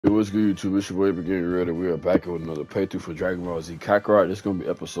It was good YouTube. It's your boy Beginning Ready. We are back with another playthrough for Dragon Ball Z Kakarot. This is gonna be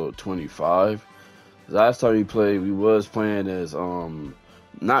episode 25. Last time we played, we was playing as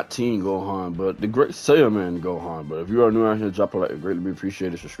not Teen Gohan, but the Great Saiyaman Gohan. But if you are new out here, drop a like, greatly be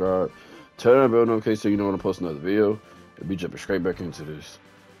appreciated. Subscribe, turn on the bell notification so you know when I post another video. And be jumping straight back into this.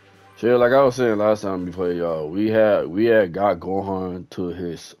 So yeah, like I was saying last time we played, y'all, we had got Gohan to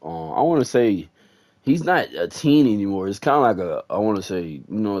his I want to say. He's not a teen anymore. It's kind of like I want to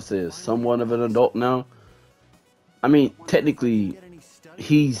say, somewhat of an adult now. I mean, technically,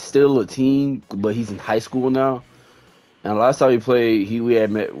 he's still a teen, but he's in high school now. And last time we played, we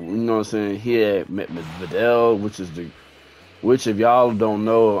had met, he had met Videl, which if y'all don't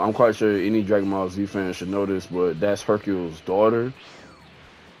know, I'm quite sure any Dragon Ball Z fan should know this, but that's Hercule's daughter.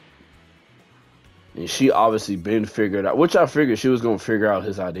 And she obviously been figured out, which I figured she was going to figure out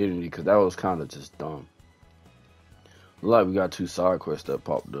his identity, because that was kind of just dumb. Like, we got 2 side quests that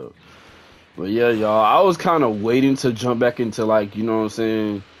popped up. But yeah, y'all, I was kind of waiting to jump back into, like,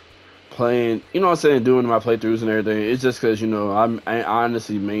 playing, doing my playthroughs and everything. It's just because, I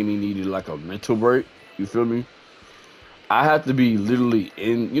honestly mainly needed, like, a mental break. You feel me? I have to be literally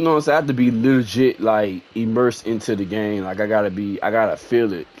I have to be legit, like, immersed into the game. Like, I gotta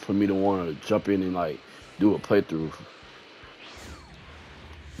feel it for me to want to jump in and, like, do a playthrough.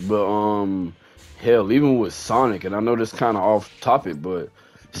 But, hell, even with Sonic, and I know this kind of off topic, but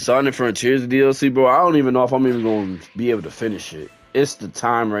Sonic Frontiers DLC, bro, I don't even know if I'm even going to be able to finish it. It's the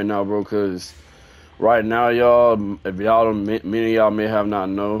time right now, bro, because right now, y'all, if y'all don't, many of y'all may have not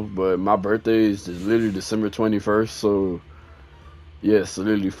know, but my birthday is literally December 21st, so yeah, so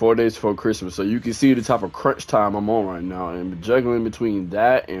literally 4 days before Christmas. So you can see the type of crunch time I'm on right now, and juggling between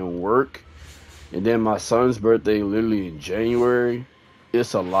that and work, and then my son's birthday literally in January.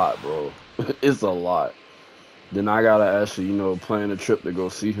 It's a lot, bro. It's a lot. Then I gotta actually, plan a trip to go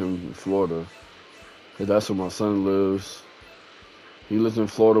see him in Florida, cause that's where my son lives. He lives in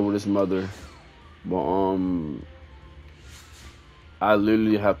Florida with his mother, but I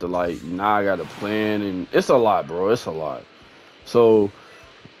literally have to now I gotta plan, and it's a lot, bro. It's a lot. So,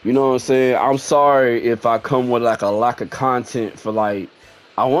 you know what I'm saying? I'm sorry if I come with like a lack of content for I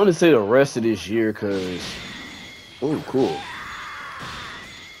want to say the rest of this year, cause oh, cool.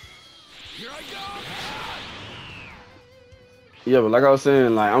 Yeah, but like I was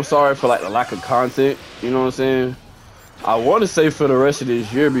saying, I'm sorry for the lack of content. You know what I'm saying? I want to say for the rest of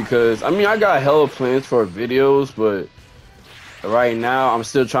this year because I mean I got hella plans for videos, but right now I'm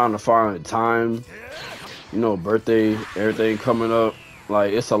still trying to find the time. Birthday, everything coming up.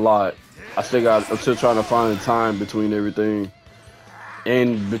 It's a lot. I'm still trying to find the time between everything.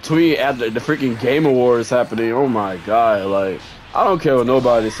 And between after the freaking Game Awards happening, oh my god, I don't care what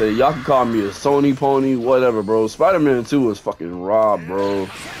nobody say. Y'all can call me a Sony pony, whatever, bro. Spider-Man 2 was fucking robbed, bro.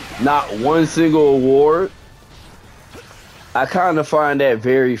 Not one single award. I kind of find that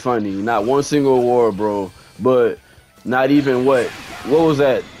very funny. Not one single award, bro. But not even what was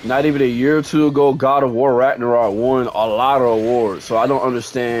that? Not even a year or two ago, God of War Ragnarok won a lot of awards. So I don't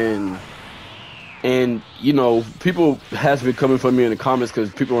understand. And people has been coming for me in the comments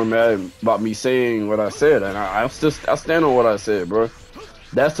because people were mad about me saying what I said, and I stand on what I said, bro.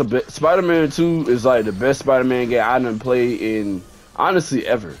 That's the best. Spider-Man 2 is the best Spider-Man game I done played in honestly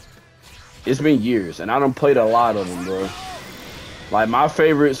ever. It's been years, and I done played a lot of them, bro. My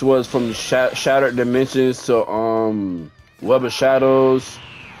favorites was from Shattered Dimensions to Web of Shadows,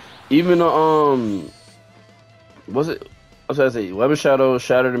 even was it? I was gonna say Web of Shadows,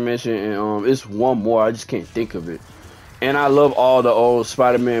 Shattered Dimension, and it's one more. I just can't think of it. And I love all the old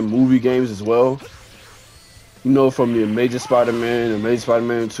Spider-Man movie games as well. From the Amazing Spider-Man, Amazing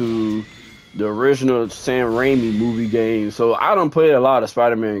Spider-Man 2, the original Sam Raimi movie games. So I done played a lot of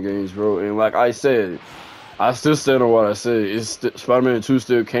Spider-Man games, bro. And like I said, I still stand on what I said. Spider-Man 2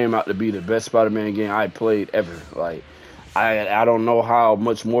 still came out to be the best Spider-Man game I played ever. I don't know how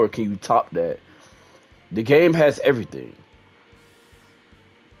much more can you top that. The game has everything.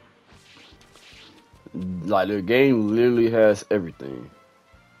 The game literally has everything.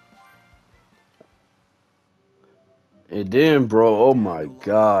 And then, bro, oh my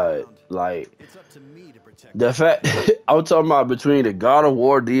god. The fact I'm talking about between the God of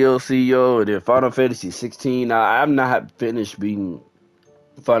War DLC, yo, and then Final Fantasy 16. Now, I have not finished beating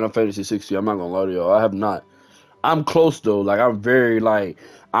Final Fantasy 16. I'm not gonna lie to y'all. I have not. I'm close though.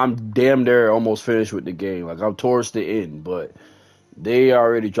 I'm damn near almost finished with the game. I'm towards the end, but they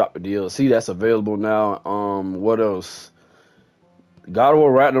already dropped the DLC that's available now. What else? God of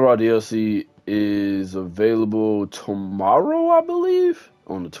War Ragnarok DLC is available tomorrow, I believe,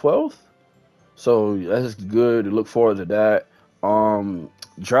 on the 12th. So that's good to look forward to that.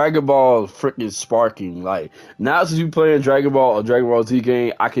 Dragon Ball freaking sparking. Like now since you playing Dragon Ball or Dragon Ball Z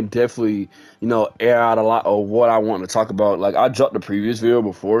game, I can definitely, air out a lot of what I want to talk about. Like I dropped the previous video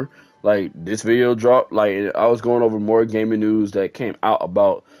before, like this video dropped. Like I was going over more gaming news that came out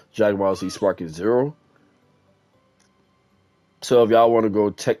about Dragon Ball Z Sparking Zero. So if y'all want to go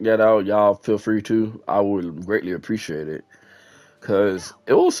check that out, y'all feel free to. I would greatly appreciate it. Cause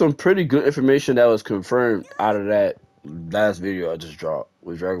it was some pretty good information that was confirmed out of that last video I just dropped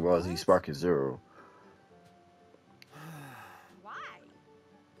with Dragon Ball Z Sparking Zero. Why?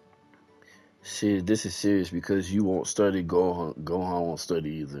 Shit, this is serious because you won't study. Gohan won't study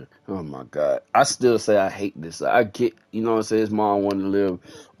either. Oh my god. I still say I hate this. I get, what I'm saying, his mom wanted to live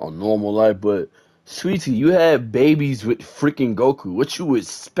a normal life, but sweetie, you had babies with freaking Goku. What you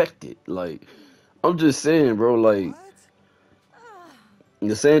expected? Like, I'm just saying, bro, like,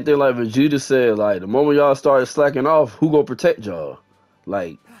 the same thing like Vegeta said, like, the moment y'all started slacking off, who gonna protect y'all?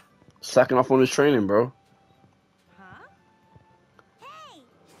 Like, slacking off on his training, bro. Huh? Hey.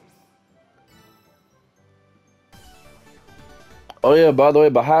 Oh, yeah, by the way,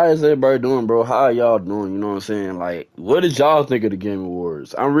 but how is everybody doing, bro? How are y'all doing? You know what I'm saying? Like, what did y'all think of the Game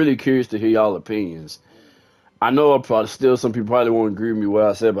Awards? I'm really curious to hear y'all opinions. I know still some people probably won't agree with me what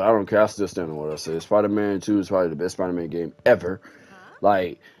I said, but I don't care. I still stand on what I said. Spider-Man 2 is probably the best Spider-Man game ever.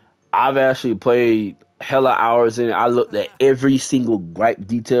 Like, I've actually played hella hours in it. I looked at every single gripe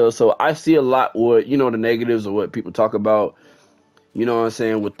detail. So I see a lot what, the negatives of what people talk about, you know what I'm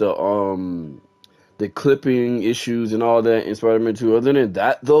saying, with the clipping issues and all that in Spider-Man 2. Other than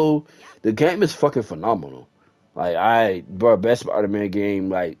that, though, the game is fucking phenomenal. Like, best Spider-Man game,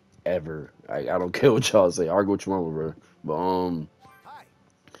 like, ever. Like, I don't care what y'all say. Argue what you want, bro. But,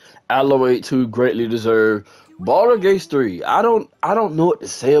 Alloy 2 greatly deserved. Baldur's Gate 3, I don't know what to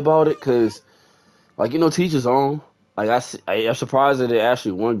say about it, because, like, teach his own. Like, I'm surprised that it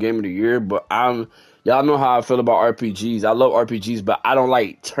actually won Game of the Year, but y'all know how I feel about RPGs. I love RPGs, but I don't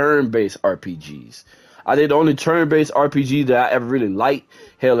like turn-based RPGs. I think the only turn-based RPG that I ever really liked,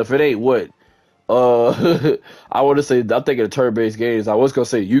 hell, if it ain't what, I want to say, I'm thinking of turn-based games. I was going to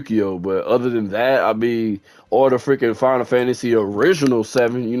say Yu-Gi-Oh!, but other than that, I mean, or the freaking Final Fantasy Original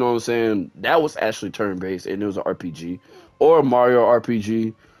 7, you know what I'm saying? That was actually turn-based, and it was an RPG. Or Mario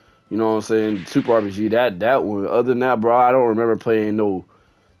RPG, you know what I'm saying? Super RPG, that one. Other than that, bro, I don't remember playing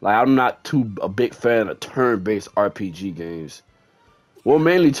I'm not a big fan of turn-based RPG games. Well,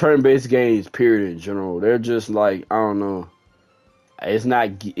 mainly turn-based games, period, in general. They're just like, I don't know.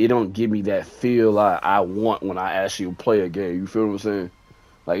 It don't give me that feel I want when I actually play a game. You feel what I'm saying?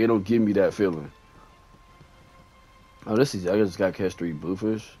 Like, it don't give me that feeling. Oh, I just got catch 3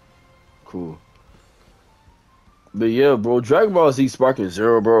 bluefish. Cool. But yeah, bro, Dragon Ball Z Sparking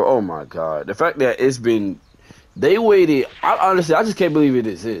Zero, bro. Oh my god. The fact that they waited, honestly, I just can't believe it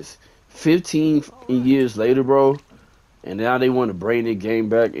exists. 15 years later, bro. And now they want to bring the game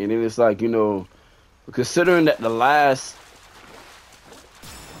back. And then it's like, considering that the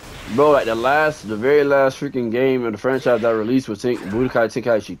very last freaking game of the franchise that released was Budokai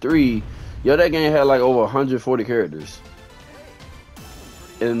Tenkaichi 3, yo, that game had like over 140 characters.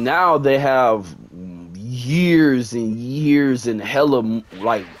 And now they have years and years and hella,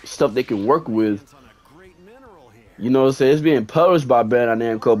 like, stuff they can work with. You know what I'm saying? It's being published by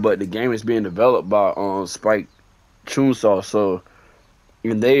Bandai Namco, but the game is being developed by Spike Chunsoft, so...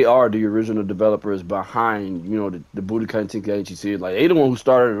 And they are the original developers behind, the Budokai Tenkaichi series. Like, they the one who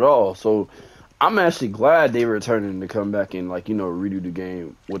started it all. So, I'm actually glad they were returning to come back and, like, redo the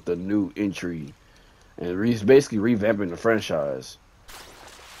game with a new entry. And basically revamping the franchise.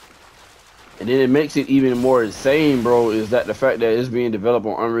 And then it makes it even more insane, bro, is that the fact that it's being developed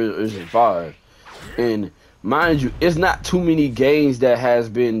on Unreal Engine 5. And... mind you, it's not too many games that has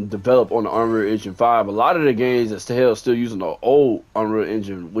been developed on the Unreal Engine 5. A lot of the games are still using the old Unreal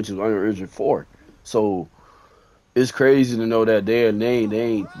Engine, which is Unreal Engine 4. So it's crazy to know that they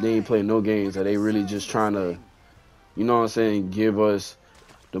ain't playing no games, that they really just trying to, you know what I'm saying, give us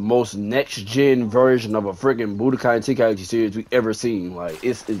the most next gen version of a freaking Budokai Tenkaichi series we ever seen. Like,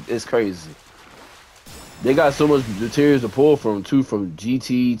 it's crazy. They got so much materials to pull from too, from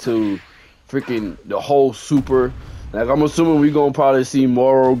GT to freaking the whole Super. Like, I'm assuming we're gonna probably see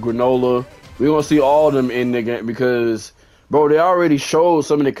Moro, Granola. We're gonna see all of them in the game because, bro, they already showed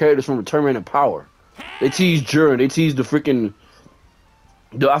some of the characters from Return of Power. They teased Jiren. They teased the freaking...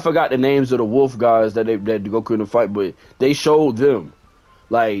 I forgot the names of the wolf guys that Goku in the fight, but they showed them.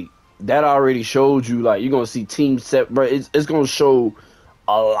 Like, that already showed you, like, you're gonna see Team Set, bro. It's gonna show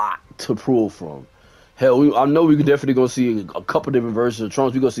a lot to pull from. Hell, I know we could definitely go see a couple different versions of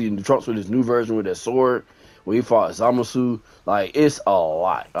Trunks. We're going to see Trunks with his new version with that sword. when he fought Zamasu. Like, it's a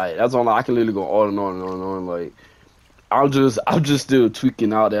lot. Like, that's all I can literally go on and on and on and on. Like, I'm just still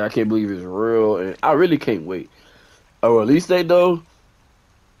tweaking out there. I can't believe it's real, and I really can't wait. A release date though.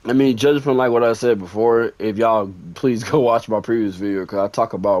 I mean, judging from like what I said before, if y'all please go watch my previous video because I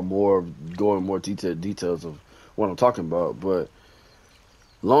talk about going more details of what I'm talking about. But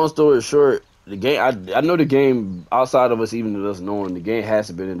long story short, the game I know the game outside of us even us knowing the game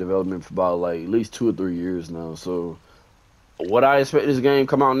hasn't been in development for about like at least 2 or 3 years now. So would I expect this game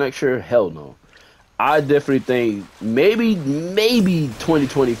come out next year? Hell no. I definitely think maybe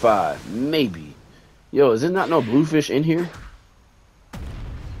 2025, maybe. Yo, is there not no bluefish in here?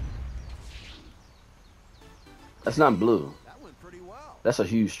 That's not blue. That went pretty well. That's a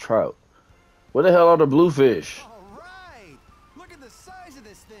huge trout. Where the hell are the bluefish? All right. Look at the size of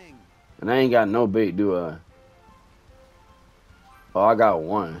this thing. And I ain't got no bait, do I? Oh, I got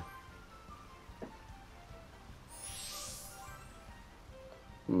one.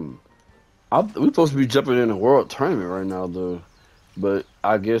 We supposed to be jumping in a world tournament right now, though. But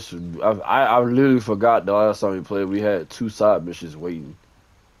I guess I literally forgot the last time we played. We had 2 side missions waiting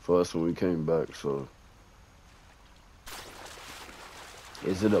for us when we came back. So,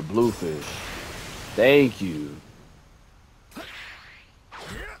 is it a bluefish? Thank you.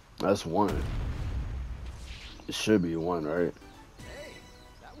 That's one. It should be one, right? Hey,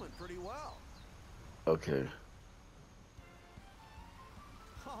 that went pretty well. Okay.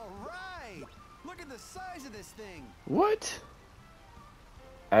 All right. Look at the size of this thing. What?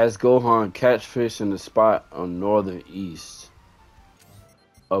 As Gohan catch fish in the spot on northern east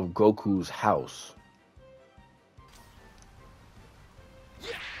of Goku's house.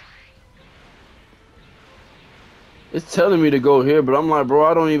 It's telling me to go here, but I'm like, bro,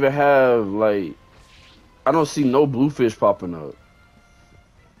 I don't even have, like, I don't see no bluefish popping up.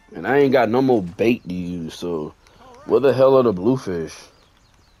 And I ain't got no more bait to use, so where the hell are the bluefish?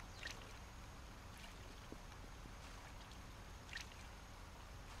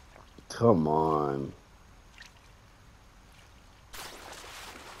 Come on.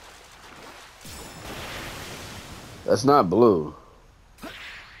 That's not blue.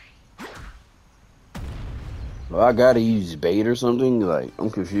 Well, I gotta use bait or something? Like, I'm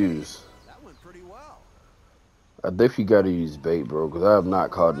confused. That went pretty well. I definitely gotta use bait, bro, because I have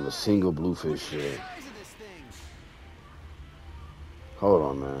not caught a single bluefish yet. Size of this thing. Hold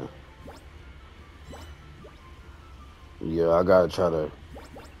on, man. Yeah, I gotta try to... All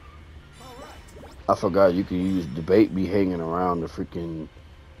right. I forgot you can use the bait be hanging around the freaking...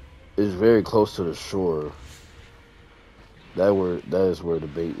 It's very close to the shore. That is where the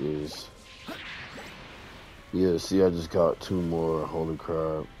bait is. Yeah, see, I just got 2 more. Holy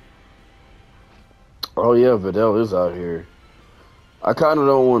crap. Oh, yeah, Videl is out here. I kind of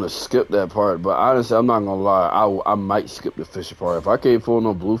don't want to skip that part, but honestly, I'm not going to lie. I might skip the fishing part. If I can't pull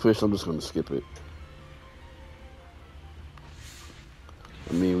no bluefish, I'm just going to skip it.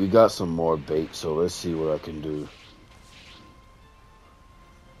 I mean, we got some more bait, so let's see what I can do.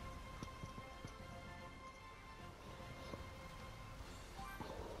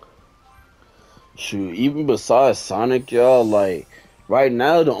 Shoot, even besides Sonic, y'all, like, right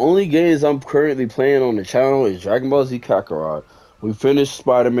now, the only games I'm currently playing on the channel is Dragon Ball Z Kakarot. We finished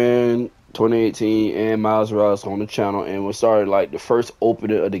Spider-Man 2018 and Miles Morales on the channel, and we started, like, the first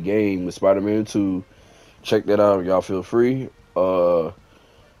opening of the game with Spider-Man 2. Check that out, y'all feel free.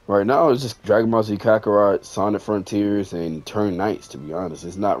 Right now, it's just Dragon Ball Z Kakarot, Sonic Frontiers, and Turn Knights, to be honest.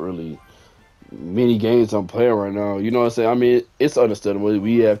 It's not really many games I'm playing right now. You know what I'm saying? I mean, it's understandable.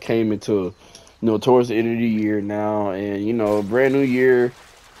 We have came into... towards the end of the year now, and brand new year,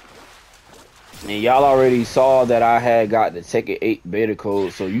 and y'all already saw that I had got the Tekken 8 beta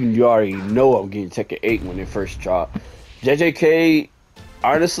code, so you already know I'm getting Tekken 8 when it first dropped. JJK,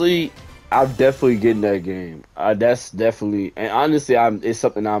 honestly, I'm definitely getting that game. That's definitely, and honestly, it's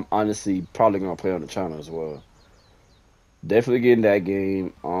something I'm honestly probably gonna play on the channel as well. Definitely getting that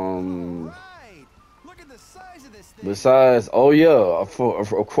game. Besides, oh yeah, of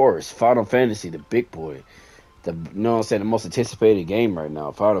course, Final Fantasy, the big boy. The most anticipated game right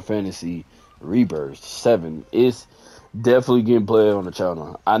now. Final Fantasy Rebirth 7 is definitely getting played on the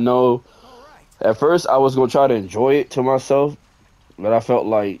channel. I know at first I was going to try to enjoy it to myself, but I felt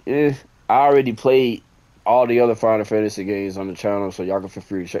like, I already played all the other Final Fantasy games on the channel, so y'all can feel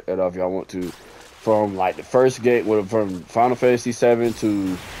free to check that out if y'all want to. From like the first game, from Final Fantasy 7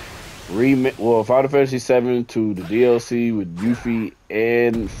 to... Final Fantasy 7 to the DLC with Yuffie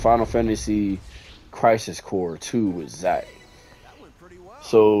and Final Fantasy Crisis Core 2 with Zack.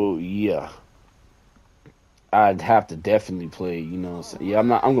 So yeah, I'd have to definitely play. Yeah, I'm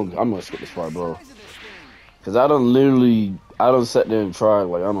gonna skip this part, bro. Cause I done sat there and tried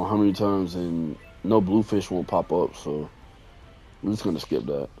like I don't know how many times, and no bluefish won't pop up. So we're just gonna skip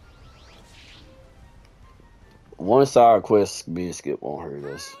that. One side quest being skipped won't hurt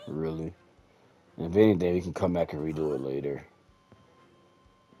us really. And if anything, we can come back and redo it later.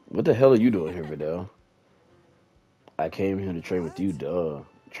 What the hell are you doing here, Videl? I came here to train with you, duh.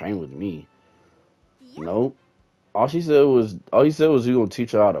 Train with me. Yep. Nope. All he said was you gonna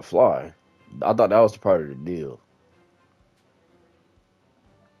teach her how to fly. I thought that was part of the deal.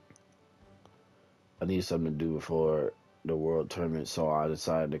 I need something to do before the world tournament, so I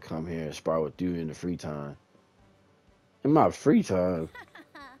decided to come here and spar with you in the free time. In my free time?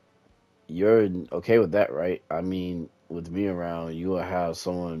 You're okay with that, right? I mean, with me around, you will have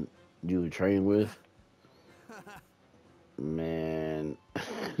someone you would train with? Man.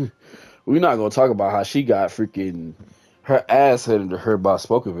 We're not gonna talk about how she got freaking her ass handed to her by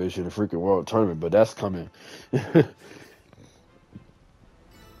Spokovich in the freaking world tournament, but that's coming.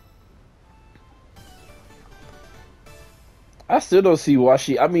 I still don't see why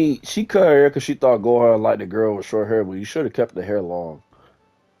I mean, she cut her hair because she thought Gohan liked the girl with short hair, but you should have kept the hair long.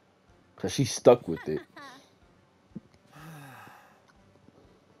 Because she stuck with it.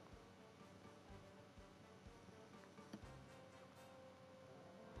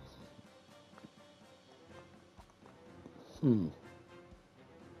 Hmm.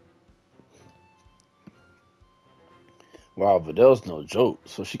 Wow, Videl's no joke,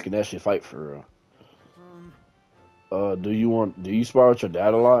 so she can actually fight for real. Do you spar with your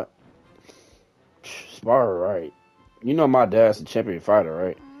dad a lot? Spar, right? You know my dad's a champion fighter,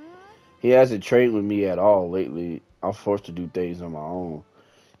 right? He hasn't trained with me at all lately. I'm forced to do things on my own.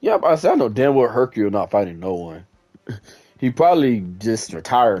 Yeah, but I said I know damn well Hercule not fighting no one. He probably just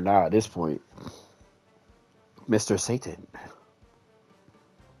retired now at this point. Mr. Satan.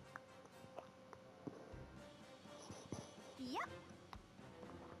 Yep.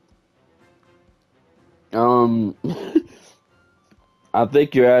 I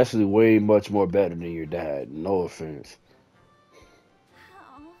think you're actually way much more better than your dad. No offense.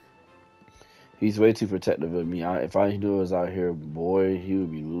 Oh. He's way too protective of me. If I knew I was out here, boy, he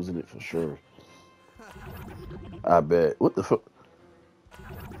would be losing it for sure. I bet. What the fuck?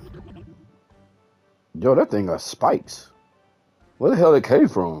 Yo, that thing got spikes. Where the hell it came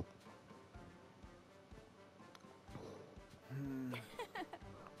from?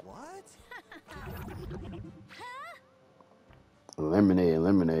 What? Lemonade,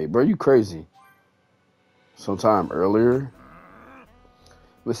 lemonade. Bro, you crazy. Sometime earlier?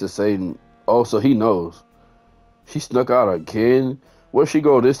 Mr. Satan. Oh, so he knows. She snuck out again? Where'd she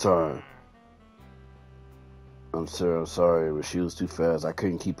go this time? I'm sorry, but she was too fast. I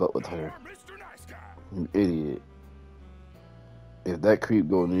couldn't keep up with her. You idiot. If that creep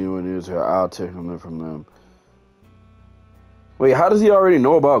goes anywhere near her, I'll take him from them. Wait, how does he already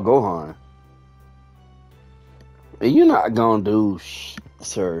know about Gohan? And you're not gonna do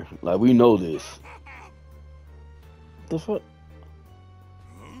sir. Like, we know this. The fuck?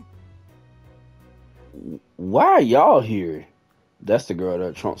 Why are y'all here? That's the girl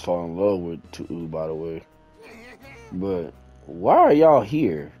that Trunks fall in love with, too, by the way. But why are y'all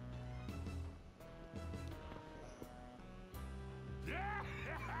here?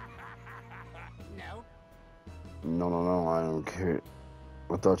 No, I don't care.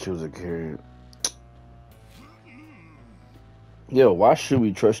 I thought you was a kid. Yo, why should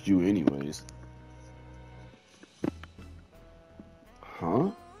we trust you anyways? Huh?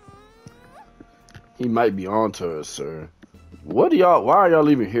 He might be on to us, sir. Why are y'all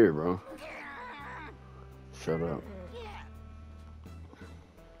leaving here, bro? Shut up.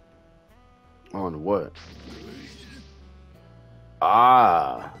 On what?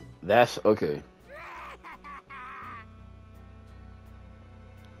 Ah, that's okay.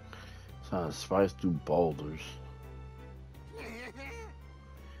 Trying to spice through boulders.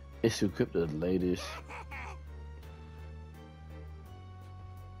 It's equipped with the latest.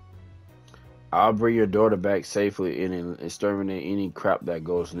 I'll bring your daughter back safely and exterminate any crap that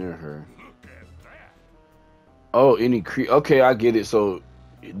goes near her. Oh, any creep. Okay, I get it. So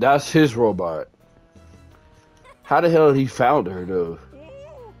that's his robot. How the hell he found her though?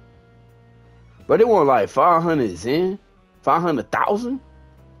 But they want like 500 Zen, 500,000.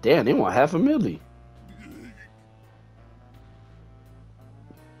 Damn, they want 500,000.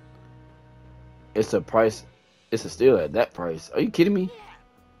 It's a price. It's a steal at that price. Are you kidding me?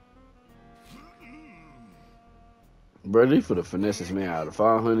 Bro, they for the finesse this man out of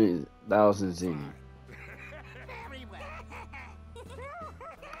 500,000 Zen.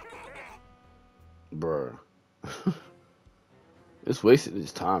 Bruh. It's wasted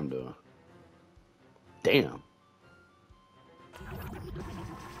his time though. Damn.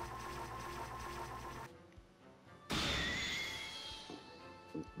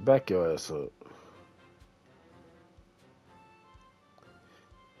 Back your ass up.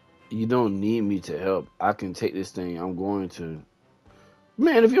 You don't need me to help. I can take this thing. I'm going to.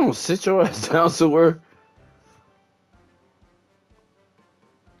 Man, if you don't sit your ass down somewhere.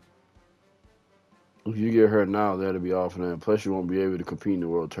 If you get hurt now, that'll be off and then. Plus, you won't be able to compete in the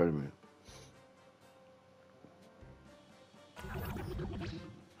world tournament.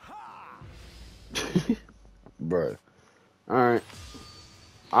 Bruh. Alright.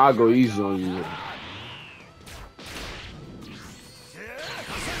 I'll go easy on you.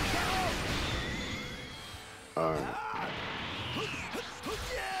 Alright.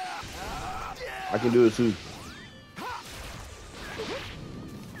 I can do it too.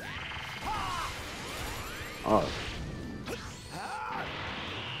 Alright.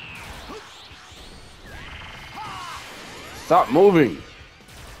 Stop moving.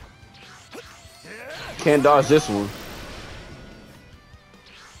 Can't dodge this one.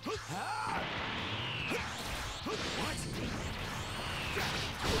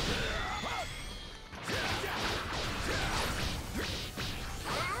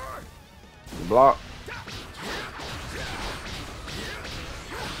 Block.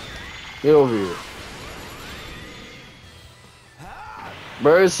 Get over here.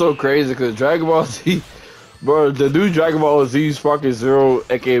 Bro, it's so crazy because Dragon Ball Z, bro, the new Dragon Ball Z's fucking Zero,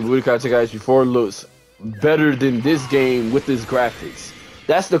 aka Budokai Tenkaichi 4 looks better than this game with its graphics.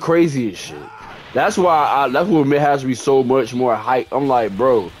 That's the craziest shit. That's why that's what has me so much more hype. I'm like,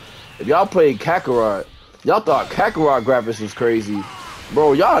 bro, if y'all played Kakarot, y'all thought Kakarot graphics was crazy.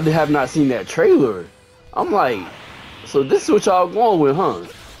 Bro, y'all have not seen that trailer. I'm like, so this is what y'all going with, huh?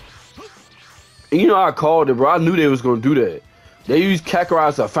 And you know I called it, bro. I knew they was gonna do that. They use Kakarot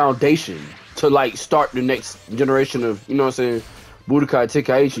as a foundation to like start the next generation of, you know what I'm saying, Budokai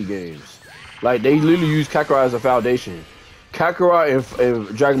Tenkaichi games. Like they literally use Kakarot as a foundation. Kakarot and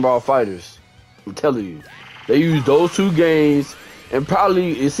Dragon Ball Fighters. I'm telling you, they use those two games, and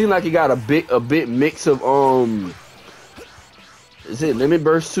probably it seemed like it got a bit mix of Is it Limit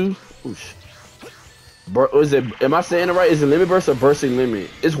Burst 2? Oosh. Is it? Am I saying it right? Is it Limit Burst or Bursting Limit?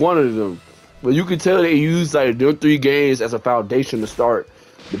 It's one of them. But you can tell they use like them 3 games as a foundation to start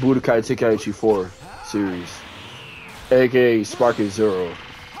the Budokai Tenkaichi 4 series, aka Sparking Zero.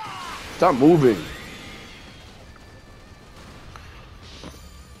 Stop moving.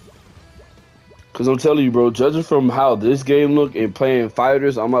 Cause I'm telling you, bro, judging from how this game look and playing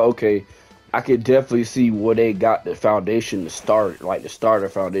fighters, I'm like, okay, I could definitely see where they got the foundation to start, like the starter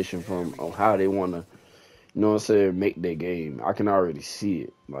foundation from on how they want to, you know what I'm saying, make their game. I can already see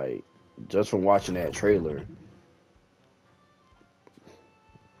it, like, just from watching that trailer.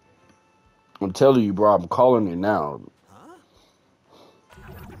 I'm telling you, bro, I'm calling it now.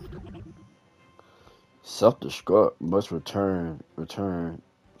 Self-destruct must return.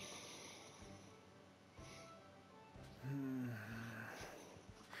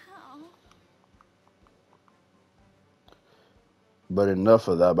 But enough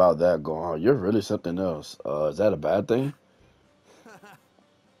of that about that, Gohan. You're really something else. Is that a bad thing?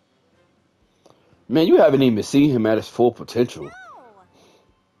 Man, you haven't even seen him at his full potential. No.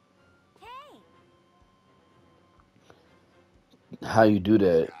 Hey. How you do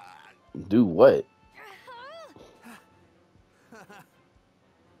that? Do what? Oh.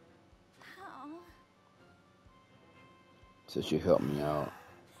 Since you helped me out.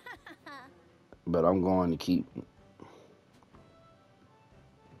 But I'm going to keep...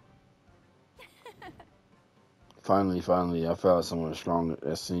 Finally, I found someone stronger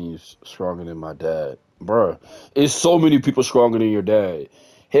that seems stronger than my dad. Bruh, it's so many people stronger than your dad.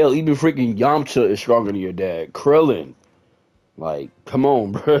 Hell, even freaking Yamcha is stronger than your dad. Krillin. Like, come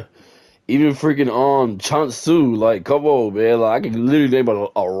on, bruh. Even freaking Chansu, like, come on, man. Like, I can literally name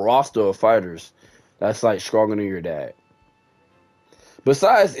a roster of fighters that's like stronger than your dad.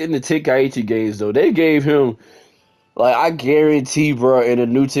 Besides in the Tenkaichi games though, they gave him, like, I guarantee, bro, in the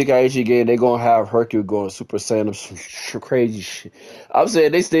new Tenkaichi game, they gonna have Hercule going Super Saiyan, some crazy shit. I'm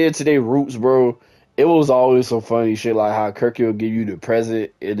saying they stay into their roots, bro. It was always some funny shit, like how Hercule give you the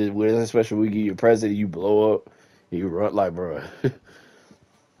present, and then when especially we give you a present, you blow up, and you run, like, bro.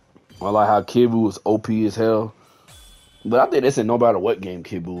 Or like how Kid Buu was OP as hell. But I think that's in no matter what game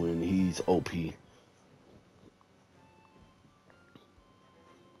Kid Buu in, he's OP.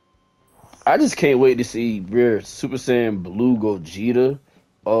 I just can't wait to see where Super Saiyan Blue Gogeta.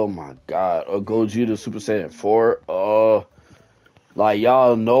 Oh my god. Or Gogeta Super Saiyan 4. Like,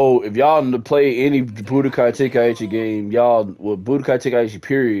 y'all know, if y'all play any Budokai Tenkaichi game, y'all, well, Budokai Tenkaichi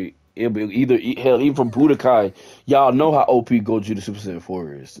period, It'll be either hell, even from Budokai. Y'all know how OP Goju the Super Saiyan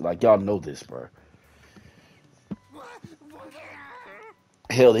 4 is. Like y'all know this, bro.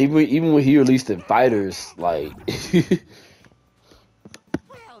 Hell, even when he released the fighters, like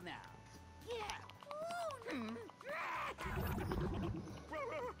Well now. Yeah.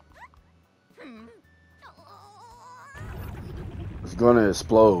 it's gonna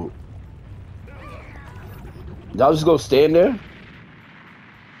explode. Y'all just go stand there?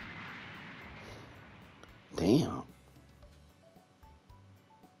 Damn.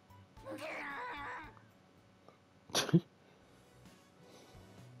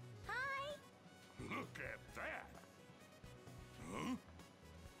 Hi. Look at that. Huh?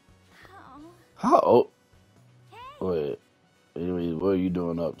 Oh. How old? Hey. Wait. Anyway, what are you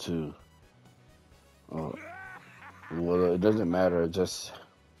doing up to? Oh, well, it doesn't matter. Just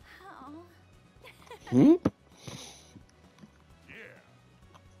Oh. hmm. Yeah.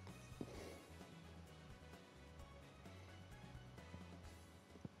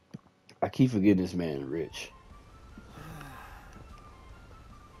 I keep forgetting this man rich.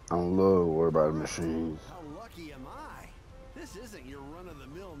 I don't love worry about the machines. How lucky am I? This isn't your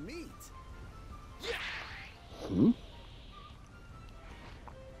run-of-the-mill meat. Hmm.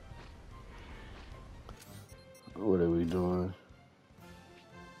 What are we doing?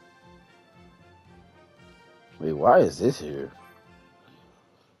 Wait, why is this here?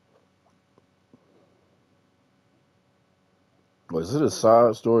 Was it a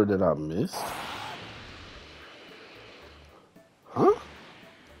side story that I missed? Huh?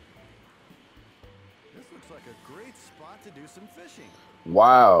 This looks like a great spot to do some fishing.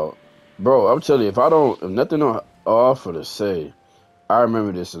 Wow. Bro, I'm telling you, if nothing on offer to say, I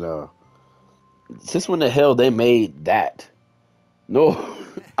remember this now. Since when the hell they made that? No,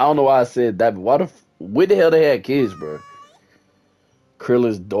 I don't know why I said that, but where the hell they had kids, bro?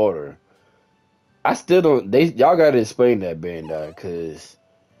 Krillin's daughter. I still don't, y'all gotta explain that Bandai, cause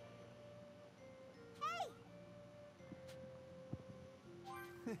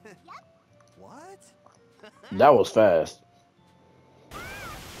What? that was fast.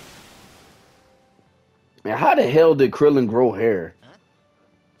 Man, how the hell did Krillin grow hair?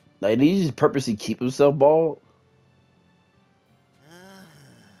 Like, did he just purposely keep himself bald?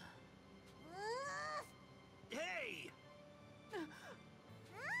 Hey! What's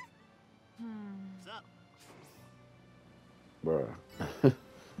up? Bruh.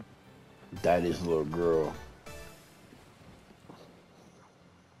 Daddy's little girl.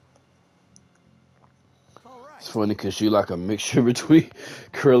 All right. It's funny because she like a mixture between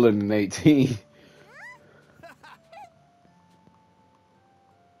Krillin and 18.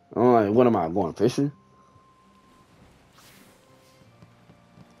 I'm like, what am I, going fishing?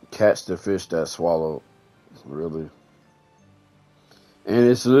 Catch the fish that swallowed. Really? And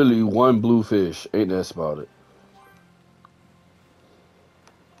it's literally one blue fish. Ain't that about it?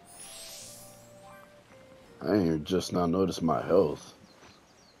 I ain't just now noticed my health.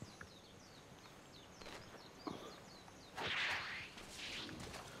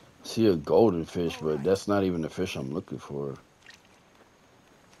 See a golden fish, but that's not even the fish I'm looking for.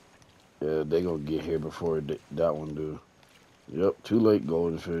 Yeah, they gonna get here before that one do. Yep, too late,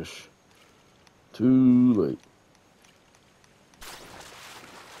 golden fish. Too late.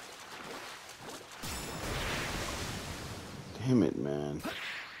 Damn it, man.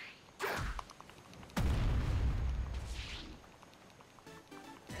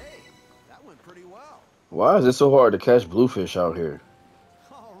 Hey, that went pretty well. Why is it so hard to catch bluefish out here?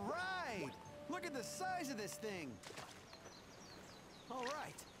 All right. Look at the size of this thing. All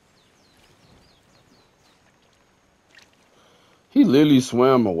right. He literally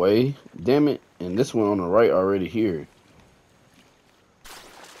swam away. Damn it. And this one on the right already here.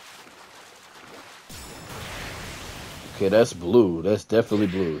 Okay, that's blue. That's definitely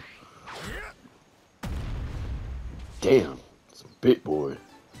blue. Damn. It's a big boy.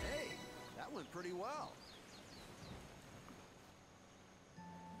 Hey, that went pretty well.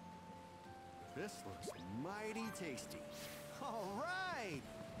 This looks mighty tasty. All right.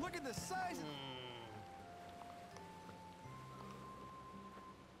 Look at the size of...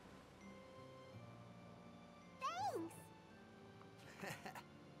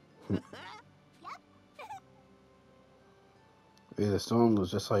 Thanks. Yeah, the song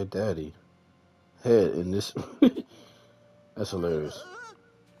was just like Daddy. Head in this. That's hilarious.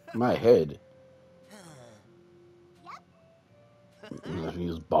 My head. He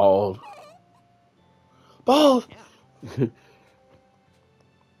was bald. Bald!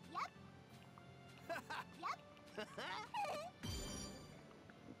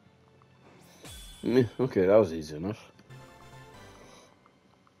 Okay, that was easy enough.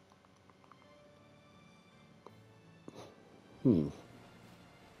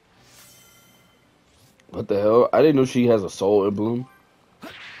 What the hell? I didn't know she has a soul emblem.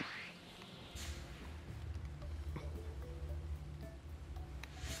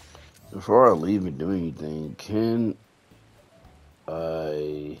 Before I leave and do anything, can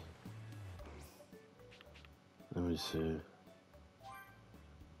I... Let me see.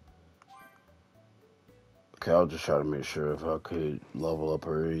 Okay, I'll just try to make sure if I could level up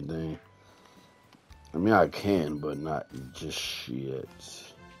or anything. I mean, I can, but not just yet.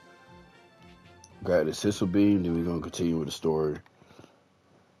 Got the Sissel Beam, then we're going to continue with the story.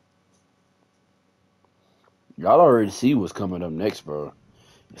 Y'all already see what's coming up next, bro.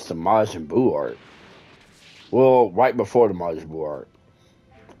 It's the Majin Buu art. Well, right before the Majin Buu art.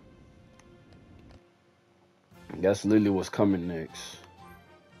 That's literally what's coming next.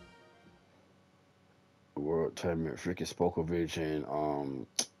 World Tournament, freaking Spokovich and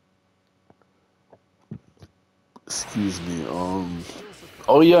excuse me,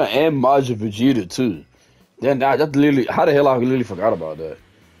 oh yeah, and Majin Vegeta too. Then that literally, how the hell I literally forgot about that?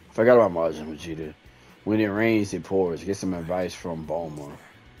 Forgot about Majin Vegeta. When it rains, it pours. Get some advice from Bulma.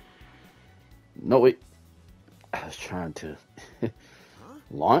 No wait, I was trying to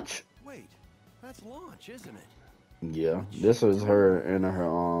launch. Wait, that's Launch, isn't it? Yeah, this was her and her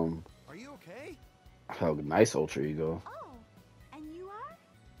Are you okay? her nice ultra ego. Oh, and you are?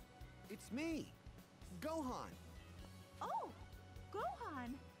 It's me, Gohan. Oh,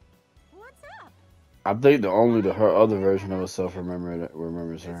 Gohan. What's up? I think her other version of herself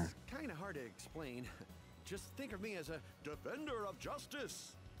remembers her. It's kind of hard to explain. Just think of me as a defender of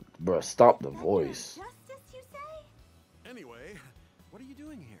justice. Bruh, stop the voice. Justice, you say? Anyway, what are you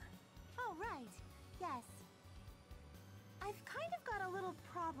doing here? Oh, right. Yes. I've kind of got a little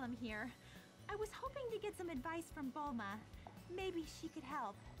problem here. I was hoping to get some advice from Bulma. Maybe she could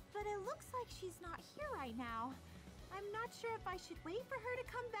help. But it looks like she's not here right now. I'm not sure if I should wait for her to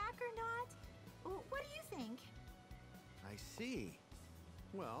come back or not. What do you think? I see.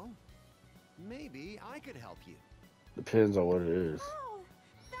 Well, maybe I could help you. Depends on what it is. Oh,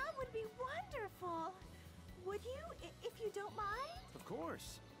 that would be wonderful. Would you, if you don't mind? Of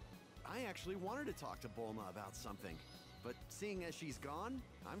course. I actually wanted to talk to Bulma about something. But seeing as she's gone,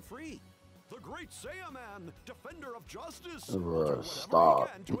 I'm free. The great Saiyaman, defender of justice. Bruh, stop.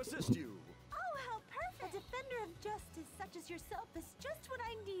 I can to assist you. Oh, how perfect! A defender of justice such as yourself is just what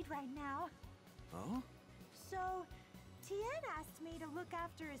I need right now. Oh? So, Tien asked me to look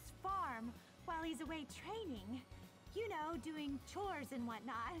after his farm while he's away training. You know, doing chores and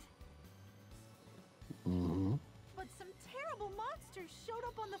whatnot. Mm-hmm. But some terrible monsters showed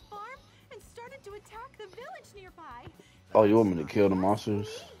up on the farm and started to attack the village nearby. Oh, you want me to kill the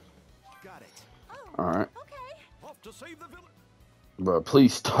monsters? Got it. Oh, Alright. okay. Off to save the village. Bro,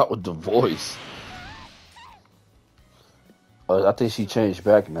 please stop with the voice. I think she changed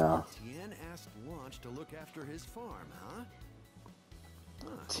back now. Tien asked Launch to look after his farm, huh?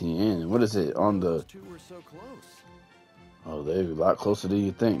 Tien, what is it on the? Those two were so close. Oh, they're a lot closer than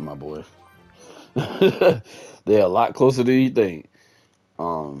you think, my boy. They're a lot closer than you think.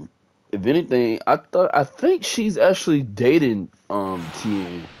 If anything, I think she's actually dating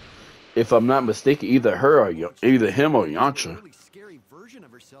Tien. If I'm not mistaken, either him or Yancha. Really scary version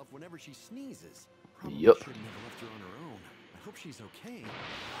of herself whenever she sneezes. Probably Yep. shouldn't have left her on her own. I hope she's okay.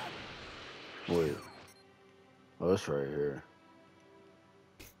 Wait. Oh, it's right here.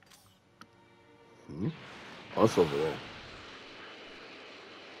 Oh, it's over there.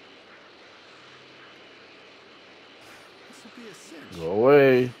 This will be a cinch. Go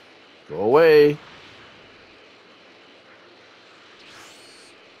away. Go away.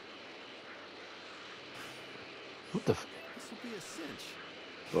 What the? This will be a cinch.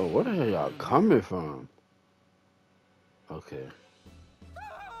 Bro, where the hell y'all coming from? Okay.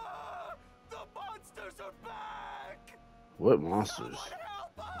 Ah! The monsters are back! What monsters?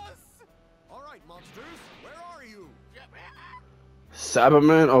 Help us! All right, monsters, where are you?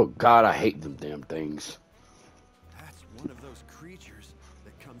 Saiyaman? Oh God, I hate them damn things. That's one of those creatures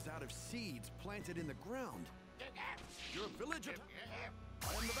that comes out of seeds planted in the ground. Your village. I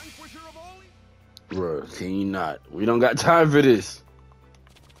am the vanquisher of all. Bro, can you not? We don't got time for this.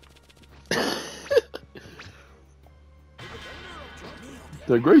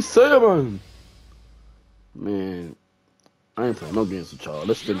 The great Saiyaman. Man, I ain't playing no games with y'all.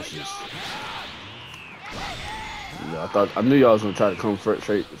 Let's finish this. Yeah, I knew y'all was gonna try to come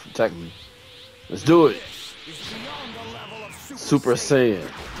straight attack me. Let's do it. Super Saiyan.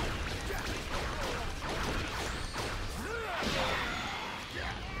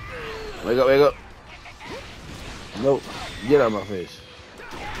 Wake up, wake up. Nope. Get out of my face.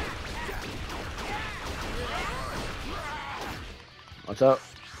 Watch out.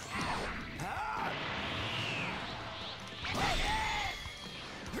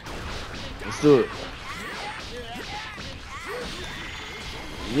 Let's do it.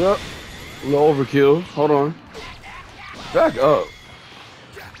 Yep. A little overkill. Hold on. Back up.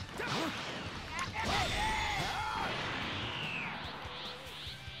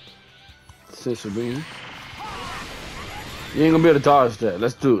 Sister bean. You ain't gonna be able to dodge that.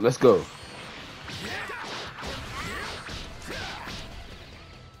 Let's do it. Let's go.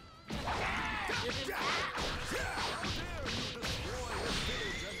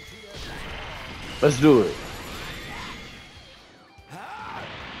 Let's do it.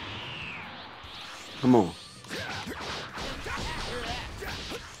 Come on.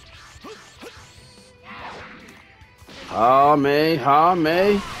 Ha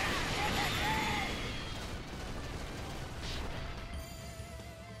May.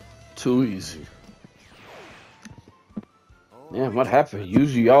 Too easy. Man, what happened?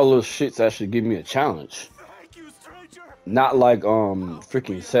 Usually y'all little shits actually give me a challenge. Not like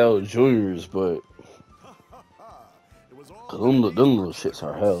freaking Cell Juniors, but them little shits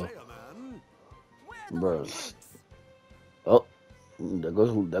are hell. Bruh. Oh, there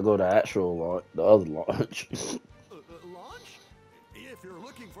go the actual launch, the other launch. Launch? If you're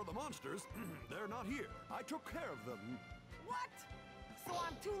looking for the monsters, they're not here. I took care of them. What? So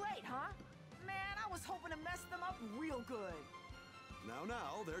I'm too late, huh? Man, I was hoping to mess them up real good. Now,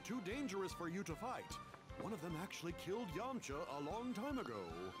 they're too dangerous for you to fight. One of them actually killed Yamcha a long time ago.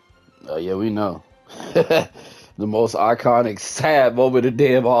 Oh yeah, we know. The most iconic, sad moment of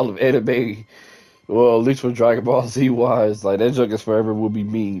damn all of anime. Well, at least for Dragon Ball Z wise, like that joke is forever will be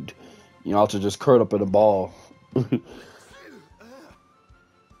memed. You know, to just curl up in a ball.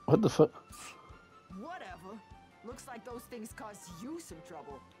 What the fuck? Whatever. Looks like those things caused you some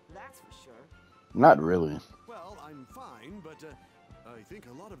trouble. That's for sure. Not really. Well, I'm fine, but I think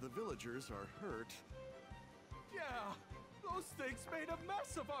a lot of the villagers are hurt. Yeah, those things made a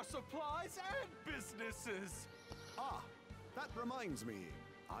mess of our supplies and businesses. Ah, that reminds me.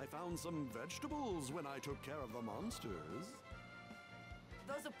 I found some vegetables when I took care of the monsters.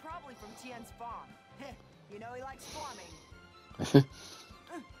 Those are probably from Tien's farm. You know he likes farming.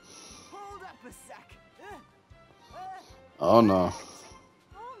 Hold up a sec. Oh no.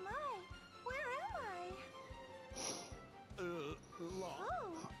 Oh my, where am I? Oh,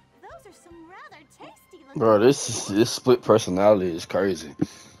 those are some rather tasty looking. Bro, this split personality is crazy.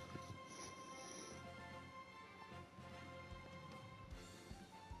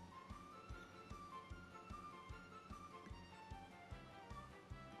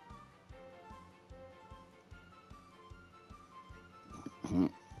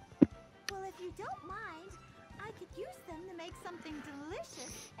 Well, if you don't mind, I could use them to make something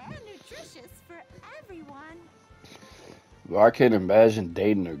delicious and nutritious for everyone. Well, I can't imagine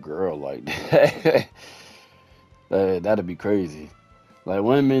dating a girl like that. That'd be crazy. Like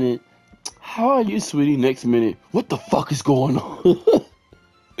 1 minute, how are you, sweetie? Next minute, what the fuck is going on?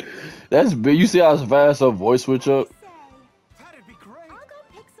 That's big. You see how fast her voice switch up? Say, That'd be great. I'll go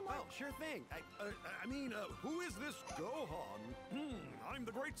pick some more. Well, sure thing. I mean, who is this Gohan? I'm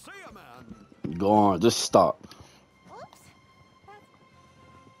the great Saiyaman. Go on, just stop. Oops.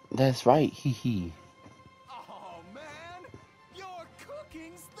 That's right, hee hee. Oh man, your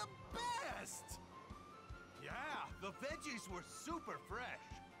cooking's the best. Yeah, the veggies were super fresh.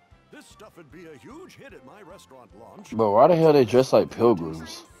 This stuff would be a huge hit at my restaurant launch. But why the hell they dress like pilgrims? I'm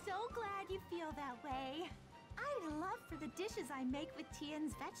so glad you feel that way. I'd love for the dishes I make with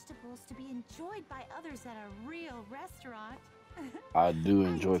Tien's vegetables to be enjoyed by others at a real restaurant. I do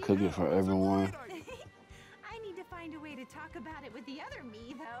enjoy cooking for everyone. I need to find a way to talk about it with the other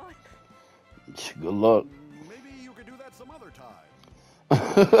me, though. Good luck. Maybe you could do that some other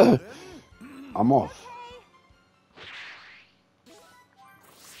time. I'm off.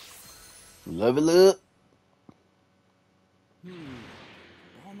 Level up.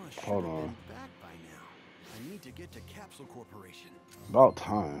 Almost should Hold have on. been back by now. I need to get to Capsule Corporation. About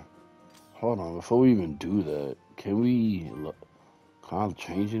time. Hold on, before we even do that, can I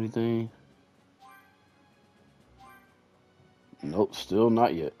change anything? Nope, still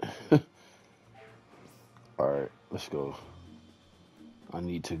not yet. Alright, let's go. I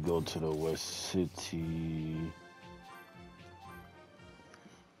need to go to the West City.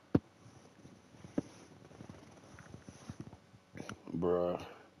 Bruh.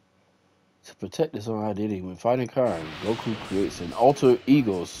 To protect his own identity when fighting crime, Goku creates an alter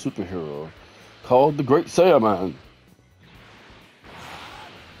ego superhero called the Great Saiyaman.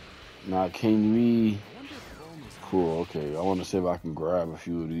 Now, can we... Cool, okay. I want to see if I can grab a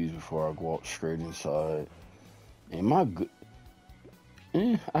few of these before I go out straight inside. Am I good?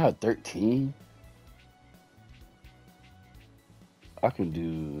 I had 13. I can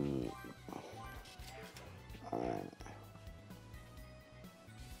do. Alright.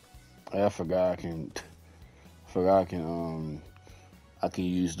 I forgot I can. I can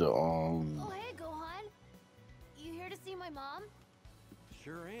use the Oh, hey, Gohan. You here to see my mom?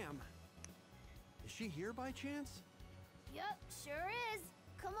 Sure am. Is she here by chance? Yep, sure is.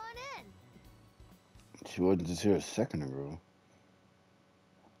 Come on in. She wasn't just here a second ago.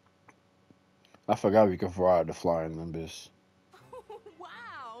 I forgot we could ride the flying Nimbus.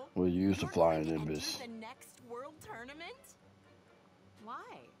 Wow! We'll use the You're flying going to Nimbus. enter the next world tournament? Why?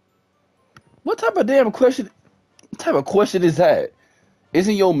 What type of damn question? What type of question is that?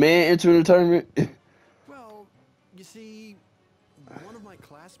 Isn't your man entering the tournament? Well, you see, one of my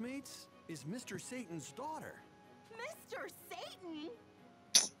classmates is Mr. Satan's daughter. Mr. Satan?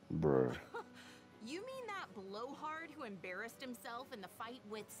 Bruh. You mean that blowhard who embarrassed himself in the fight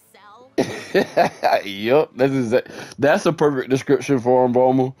with Cell? Yup, that's a perfect description for him,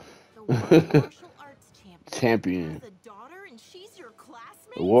 Bulma. The world martial arts Champion. has a daughter and she's your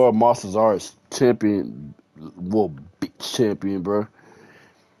classmate? The World Martial Arts champion. Well, big champion, bro.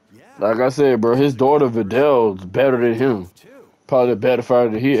 Yeah. Like I said, bro, his daughter Videl's better than him. Too. Probably a better fighter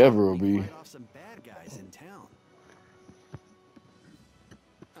than he ever will be. Fight off some bad guys in town.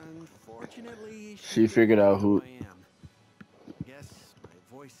 Unfortunately, She figured out who. I am. Guess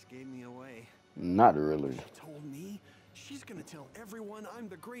my voice gave me away. Not really. She told me she's gonna tell everyone I'm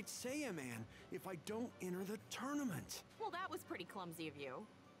the great Saiyaman if I don't enter the tournament. Well, that was pretty clumsy of you.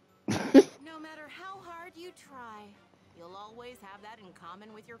 No matter how hard you try, you'll always have that in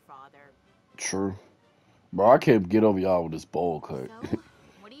common with your father. True. Bro, I can't get over y'all with this bowl cut. So,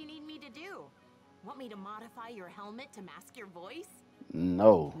 what do you need me to do? Want me to modify your helmet to mask your voice?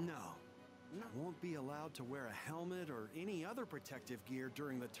 No. No. I won't be allowed to wear a helmet or any other protective gear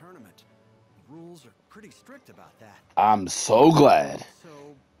during the tournament. The rules are pretty strict about that. I'm so glad.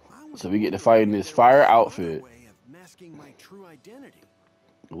 So we get to fight in this fire outfit. Way of masking my true identity.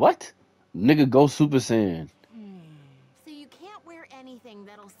 What? Nigga, go Super Saiyan. So you can't wear anything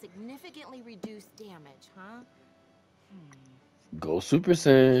that'll significantly reduce damage, huh? Go Super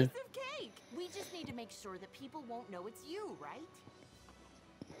Saiyan. Piece of cake! We just need to make sure that people won't know it's you, right?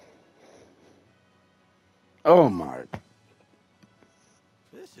 Oh my.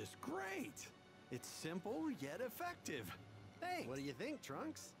 This is great. It's simple yet effective. Hey, what do you think,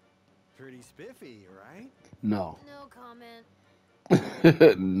 Trunks? Pretty spiffy, right? No. No comment.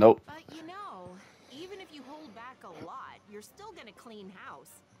 Nope. But you know, even if you hold back a lot, you're still gonna clean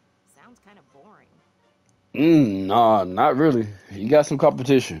house. Sounds kind of boring. Nah, not really. You got some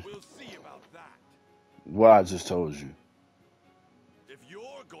competition. We'll see about that. What I just told you. If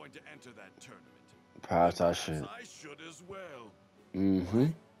you're going to enter that tournament, Perhaps I should. I should as well. Mm-hmm.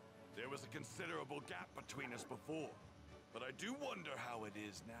 There was a considerable gap between us before, but I do wonder how it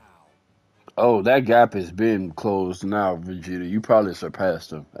is now. Oh, that gap has been closed now, Vegeta. You probably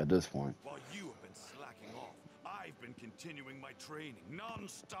surpassed him at this point. While you have been slacking off, I've been continuing my training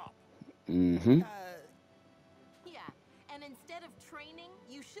non-stop. Mm-hmm. Yeah, and instead of training,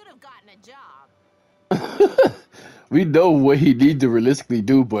 you should have gotten a job. We know what he needs to realistically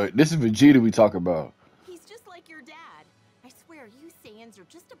do, but this is Vegeta we talk about. He's just like your dad. I swear, you Saiyans are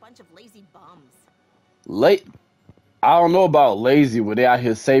just a bunch of lazy bums. I don't know about lazy when they out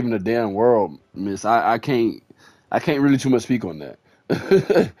here saving the damn world, miss. I can't really too much speak on that.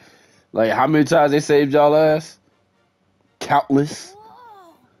 Like how many times they saved y'all ass? Countless.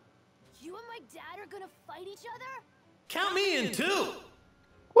 Whoa! You and my dad are gonna fight each other? Count me in too.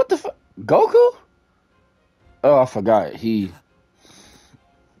 What the fuck? Goku? Oh, I forgot. Dad?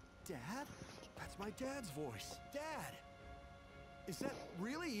 That's my dad's voice. Dad! Is that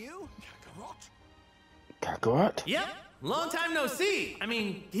really you? Kakarot? Kakarot? Yep. Long time no see. I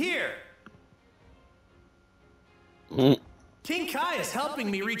mean, here. King Kai is helping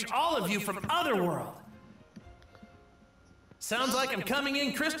me reach all of you from Otherworld. Sounds like I'm coming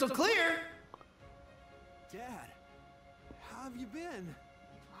in crystal clear. Dad, how have you been?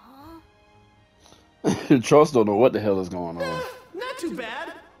 Trunks don't know what the hell is going on. Not too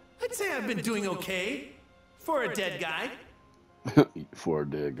bad. I'd say I've been doing okay. For a dead guy. For a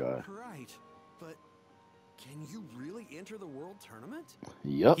dead guy. Right, but can you really enter the world tournament?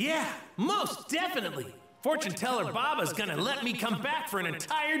 Yep. Yeah, most definitely. Fortune teller Baba's gonna let me come back for an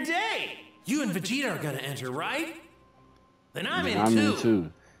entire day. You and Vegeta are gonna enter, right? Then I'm in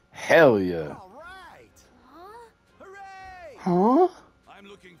too. Hell yeah. All right. Huh? Hooray! Huh? I'm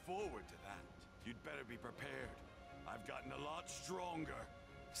looking forward to that. You'd better be prepared. I've gotten a lot stronger.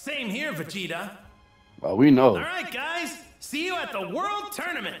 Same here, Vegeta. Well, we know. All right, guys. See you at the World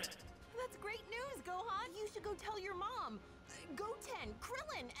Tournament! That's great news, Gohan. You should go tell your mom. Goten,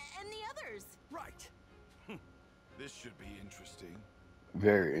 Krillin, and the others. Right. This should be interesting.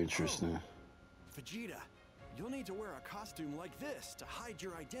 Very interesting. Vegeta, you'll need to wear a costume like this to hide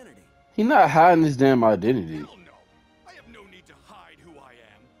your identity. He not hiding his damn identity. Hell no. I have no need to hide who I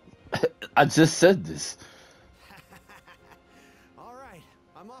am. I just said this. All right,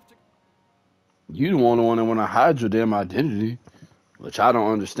 I'm off to... You the one that want to hide your damn identity, which I don't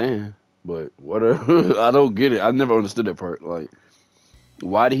understand. But whatever, I don't get it. I never understood that part. Like,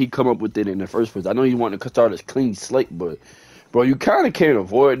 why did he come up with it in the first place? I know he wanted to start a clean slate, but bro, you kind of can't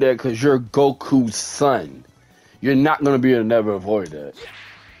avoid that because you're Goku's son. You're not gonna be able to never avoid that.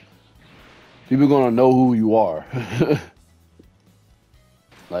 People gonna know who you are.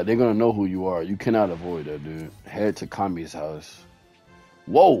 Like, they're gonna know who you are. You cannot avoid that, dude. Head to Kami's house.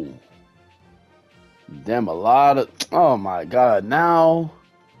 Whoa. Damn, a lot of... Oh, my God. Now...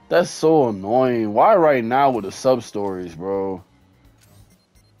 That's so annoying. Why right now with the sub-stories, bro?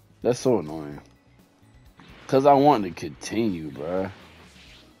 That's so annoying. Because I want to continue, bro.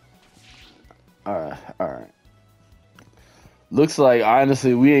 Alright. Looks like,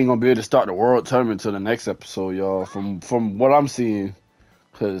 honestly, we ain't going to be able to start the World Tournament until the next episode, y'all. From what I'm seeing.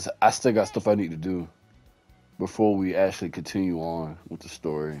 Because I still got stuff I need to do before we actually continue on with the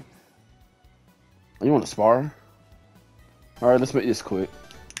story. You want to spar? Alright, let's make this quick.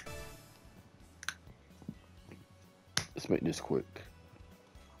 Let's make this quick.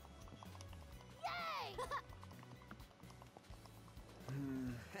 Yay!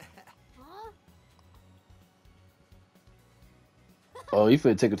 Huh? Oh, you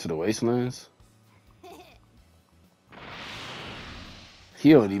finna take it to the wastelands?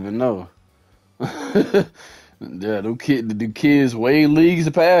 He don't even know. Yeah, the kids way leagues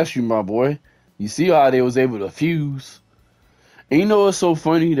past you, my boy. You see how they was able to fuse. And you know what's so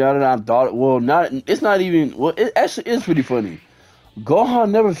funny that I thought, well, it's not even, well, it actually is pretty funny. Gohan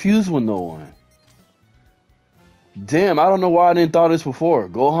never fused with no one. Damn, I don't know why I didn't thought this before.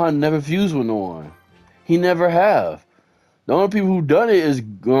 Gohan never fused with no one. He never have. The only people who done it is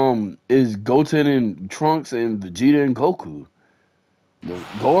Goten and Trunks and Vegeta and Goku.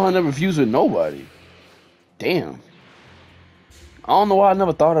 Gohan never fused with nobody. Damn. I don't know why I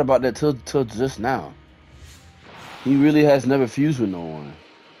never thought about that till just now. He really has never fused with no one.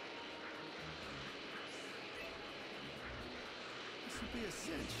 This would be a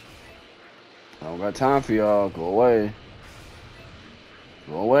cinch. I don't got time for y'all. Go away.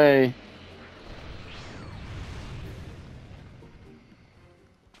 Go away.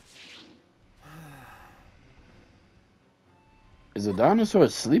 Is the dinosaur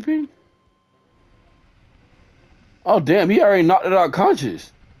sleeping? Oh, damn. He already knocked it out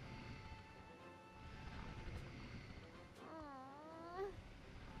conscious.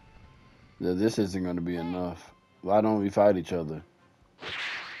 Yeah, this isn't going to be enough. Why don't we fight each other?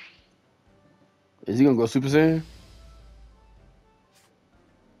 Is he going to go Super Saiyan?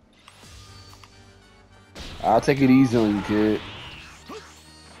 I'll take it easy on you, kid.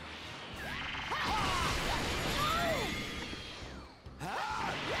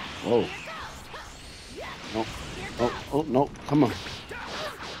 Whoa. No. Oh, no. Come on.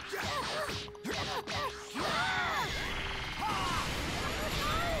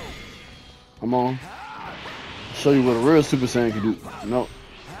 Come on. Show you what a real Super Saiyan can do. No.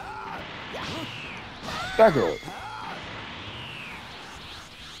 Back up.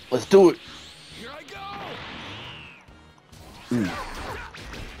 Let's do it. Here I go.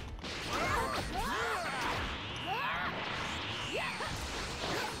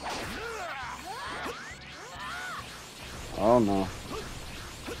 Oh no.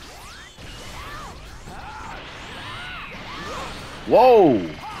 Whoa!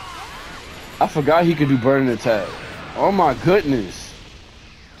 I forgot he could do burning attack. Oh my goodness.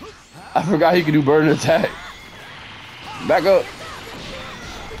 I forgot he could do burning attack. Back up.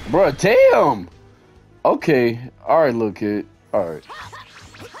 Bruh, damn! Okay. Alright, little kid. Alright.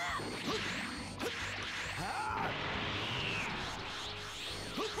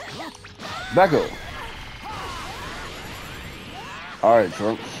 Back up. Alright,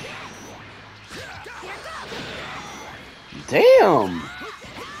 Trunks. Damn!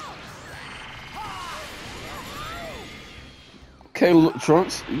 Okay, look,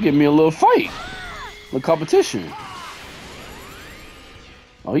 Trunks, you give me a little fight. A little competition.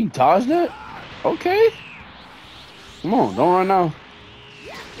 Oh, he dodged that? Okay. Come on, don't run now.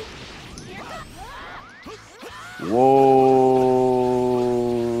 Whoa.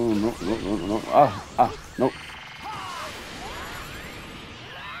 No. No.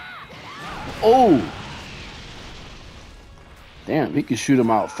 Oh. Damn, he can shoot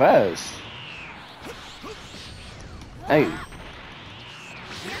him out fast. Hey.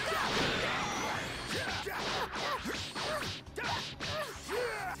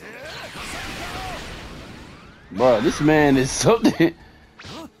 Bro, this man is something.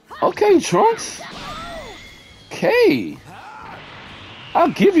 Okay, Trunks. Okay.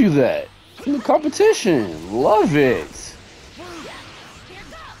 I'll give you that. In the competition. Love it.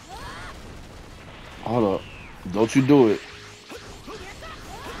 Hold up. Don't you do it.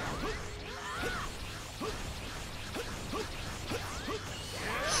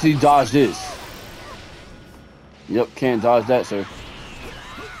 See, dodge this. Yep, can't dodge that, sir.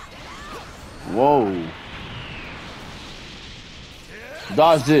 Whoa.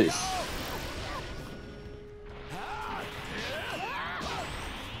 Dodge this.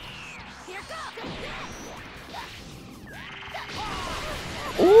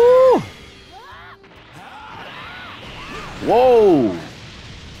 Ooh. Whoa.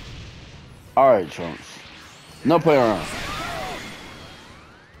 All right, Trunks. No play around.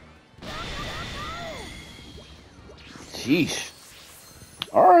 Sheesh.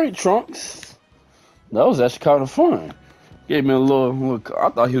 All right, Trunks. That was actually kind of fun. Gave me a little look. I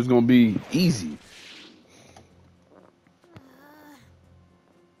thought he was gonna be easy.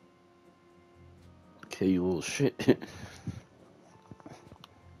 Okay, you little shit.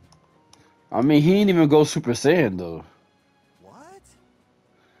 I mean, he didn't even go Super Saiyan though. What?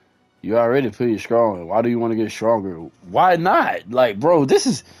 You already pretty strong. Why do you want to get stronger? Why not? Like, bro, this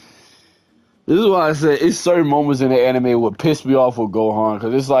is why I said it's certain moments in the anime would piss me off with Gohan,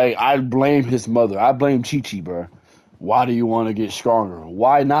 because it's like I blame his mother. I blame Chi-Chi, bro. Why do you want to get stronger?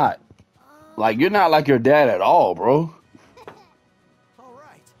 Why not? Like, you're not like your dad at all, bro. All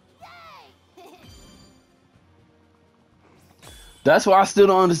right. That's why I still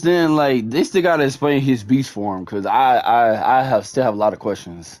don't understand. Like, they still gotta explain his beast form, because I still have a lot of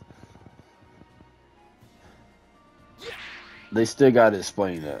questions. They still gotta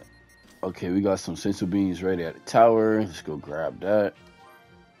explain that. Okay, we got some sensu beans ready at the tower. Let's go grab that.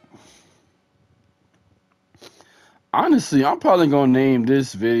 Honestly, I'm probably gonna name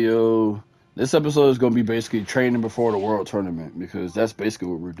this video. This episode is gonna be basically training before the world tournament, because that's basically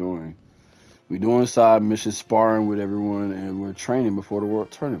what we're doing. We're doing side missions, sparring with everyone, and we're training before the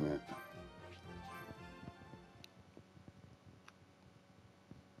world tournament.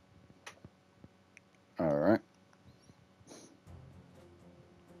 All right.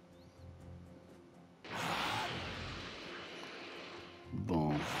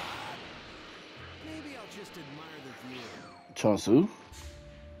 Boom. Maybe I'll just admire the view. Chansu?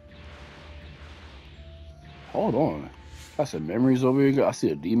 Hold on. Got some memories over here. I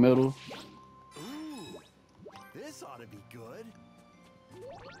see a D medal. Ooh, this ought to be good.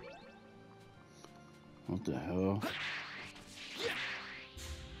 What the hell?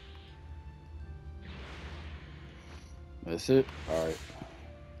 That's it? Alright.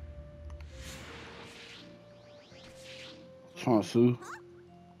 Chansu.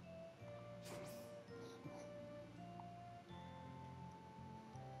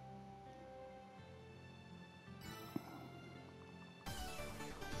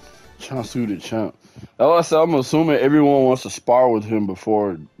 Chansu the champ. Oh, I said, I'm assuming everyone wants to spar with him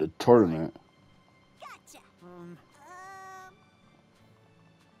before the tournament. Gotcha.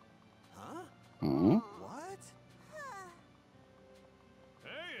 Huh? Hmm? What?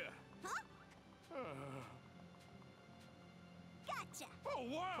 Hey! Gotcha. Oh,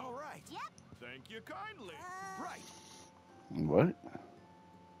 wow! All right. Yep. Thank you kindly. Right. What?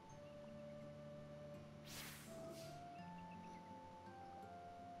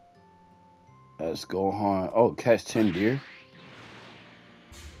 That's Gohan. Oh, catch 10 deer.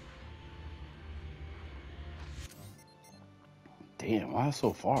 Damn, why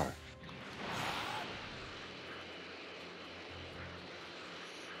so far?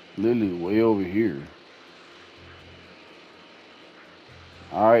 Literally way over here.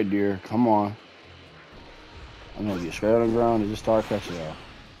 Alright, dear, come on. I'm gonna get straight on the ground and just start catching y'all.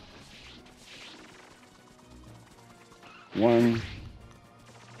 1,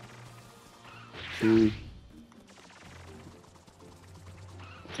 2,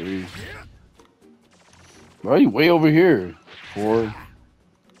 3. Bro, you way over here. 4.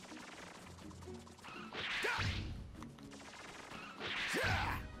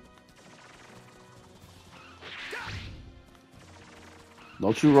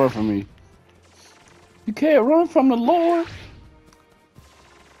 Don't you run from me. You can't run from the Lord.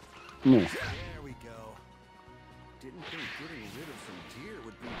 Come here. There we go. Didn't think getting rid of some deer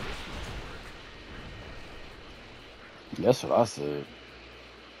would be this much work. That's what I said.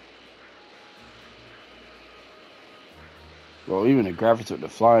 Bro, even the graphics with the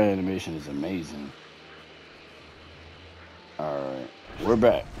fly animation is amazing. Alright, we're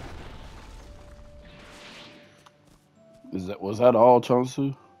back. Was that all,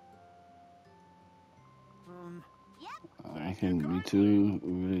 Chonsu? I can me too.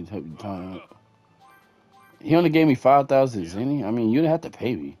 Really help you time out. He only gave me 5,000 zenny. I mean, you didn't have to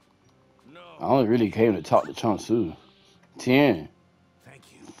pay me. I only really came to talk to Chonsu. 10.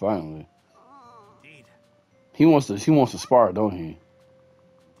 Thank you. Finally. Indeed. He wants to spar, don't he?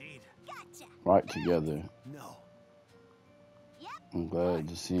 Indeed. Right together. No. I'm glad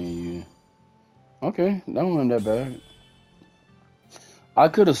to see you. Okay, that wasn't that bad. I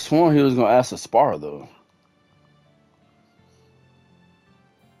could have sworn he was gonna ask to spar though.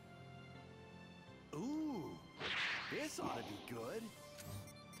 Ooh, this ought to be good.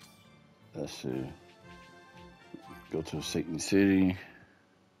 Let's see. Go to Satan City.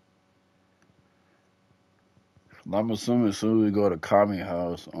 I'm assuming as soon as we go to Kami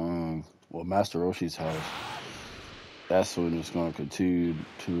house, well, Master Roshi's house, that's when it's gonna continue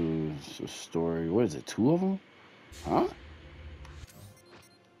to the story. What is it? 2 of them? Huh?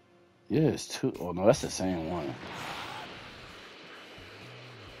 Yeah, it's 2. Oh no, that's the same one.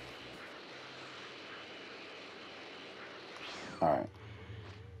 Alright.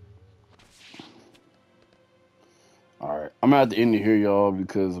 Alright. I'm gonna have to end it here, y'all,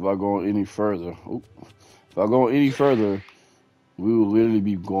 because if I go any further, we will literally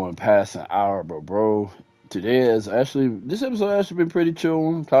be going past an hour, but bro, this episode actually been pretty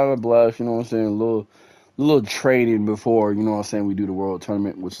chill, kind of blast, you know what I'm saying, a little training before, you know what I'm saying, we do the world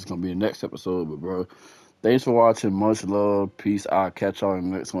tournament, which is gonna be the next episode. But bro, thanks for watching, much love, peace, I'll catch y'all in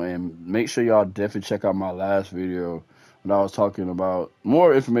the next one, and make sure y'all definitely check out my last video when I was talking about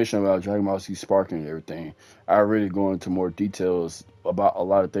more information about Dragon Ball Z Sparking and everything. I really go into more details about a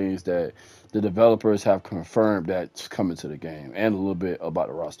lot of things that the developers have confirmed that's coming to the game, and a little bit about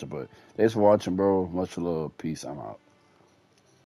the roster. But thanks for watching, bro. Much love. Peace. I'm out.